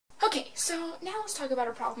Okay, so now let's talk about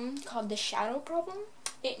a problem called the shadow problem.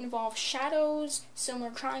 It involves shadows,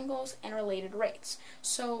 similar triangles, and related rates.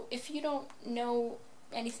 So if you don't know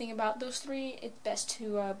anything about those three, it's best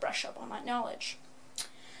to brush up on that knowledge.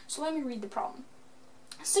 So let me read the problem.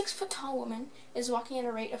 A 6-foot-tall woman is walking at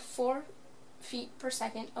a rate of 4 feet per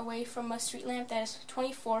second away from a street lamp that is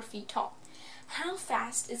 24 feet tall. How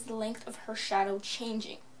fast is the length of her shadow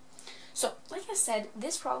changing? So, like I said,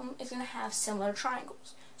 this problem is going to have similar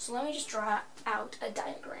triangles. So let me just draw out a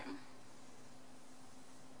diagram.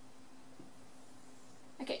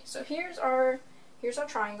 Okay, so here's our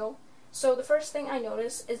triangle. So the first thing I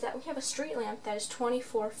notice is that we have a street lamp that is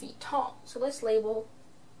 24 feet tall. So let's label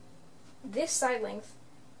this side length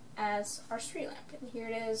as our street lamp. And here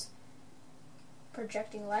it is,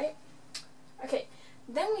 projecting light. Okay,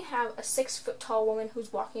 then we have a 6-foot-tall woman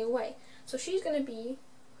who's walking away. So she's going to be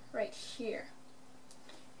right here.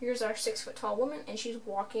 Here's our 6-foot-tall woman, and she's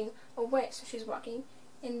walking away. So she's walking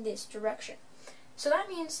in this direction. So that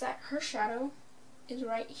means that her shadow is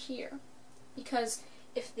right here, because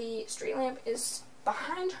if the street lamp is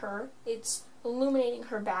behind her, it's illuminating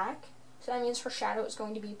her back. So that means her shadow is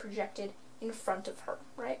going to be projected in front of her,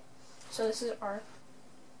 right? So this is our...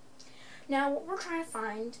 Now what we're trying to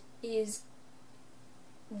find is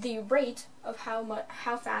the rate of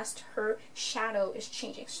how fast her shadow is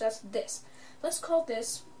changing. So that's this. Let's call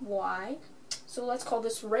this y. So let's call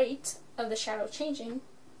this rate of the shadow changing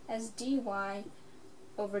as dy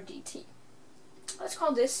over dt. Let's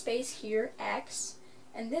call this space here x,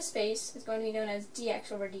 and this space is going to be known as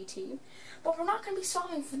dx over dt. But we're not going to be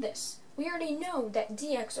solving for this. We already know that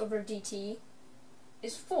dx over dt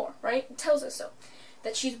is 4, right? It tells us so,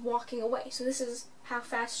 that she's walking away. So this is how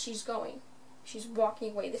fast she's going. She's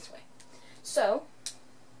walking away this way. So,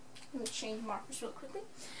 let me change markers real quickly.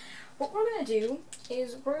 What we're going to do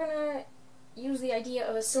is we're going to use the idea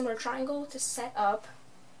of a similar triangle to set up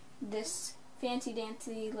this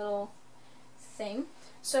fancy-dancy little thing.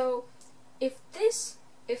 So, if this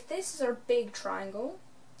is our big triangle,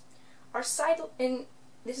 our side, and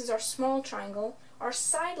this is our small triangle, our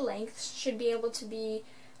side lengths should be able to be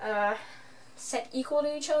set equal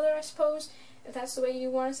to each other, I suppose, if that's the way you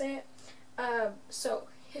want to say it. So,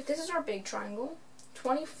 if this is our big triangle,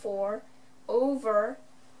 24 over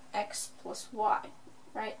x plus y,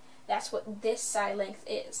 right? That's what this side length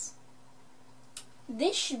is.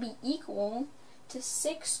 This should be equal to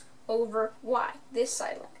 6 over y, this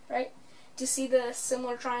side length, right? Do you see the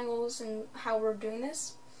similar triangles and how we're doing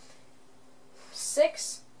this?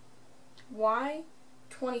 6, y,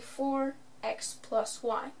 24, x plus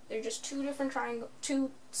y. They're just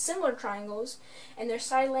two similar triangles, and their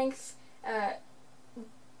side length,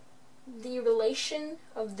 the relation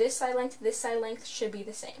of this side length to this side length should be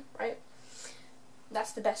the same, right?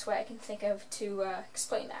 That's the best way I can think of to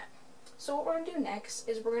explain that. So what we're going to do next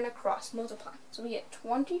is we're going to cross multiply. So we get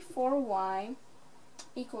 24y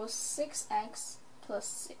equals 6x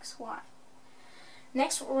plus 6y.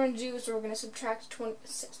 Next, what we're going to do is we're going to subtract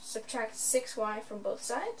 6y from both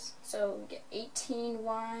sides. So we get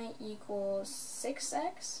 18y equals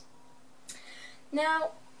 6x.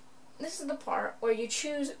 Now, this is the part where you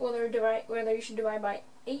choose whether you should divide by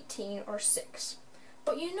 18 or 6.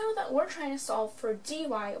 But you know that we're trying to solve for dy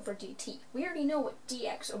over dt. We already know what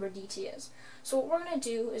dx over dt is. So what we're going to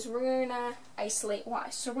do is we're going to isolate y.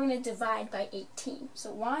 So we're going to divide by 18.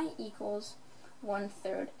 So y equals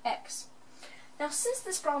 1/3 x. Now, since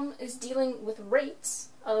this problem is dealing with rates,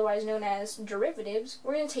 otherwise known as derivatives,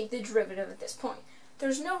 we're going to take the derivative at this point.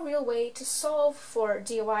 There's no real way to solve for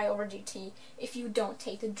dy over dt if you don't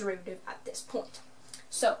take the derivative at this point.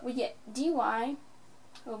 So we get dy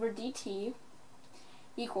over dt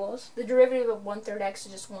equals, the derivative of 1/3 x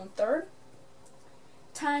is just 1/3,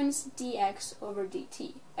 times dx over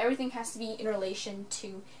dt. Everything has to be in relation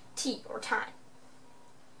to t, or time.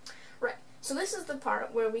 Right. So this is the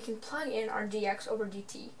part where we can plug in our dx over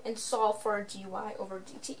dt and solve for our dy over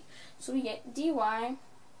dt. So we get dy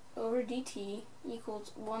over dt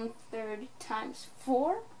equals 1/3 times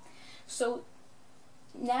 4. So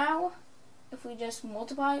now, if we just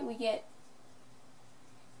multiply, we get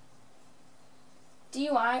dy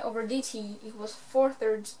over dt equals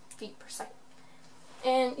 4/3 feet per second.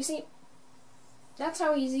 And you see, that's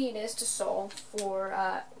how easy it is to solve for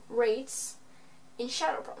rates in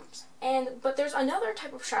shadow problems. But there's another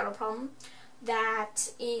type of shadow problem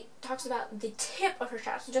that it talks about the tip of her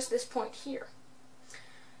shadow, so just this point here.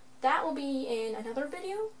 That will be in another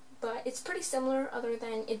video, but it's pretty similar, other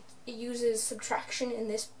than it uses subtraction in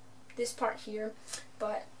this part here,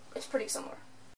 but it's pretty similar.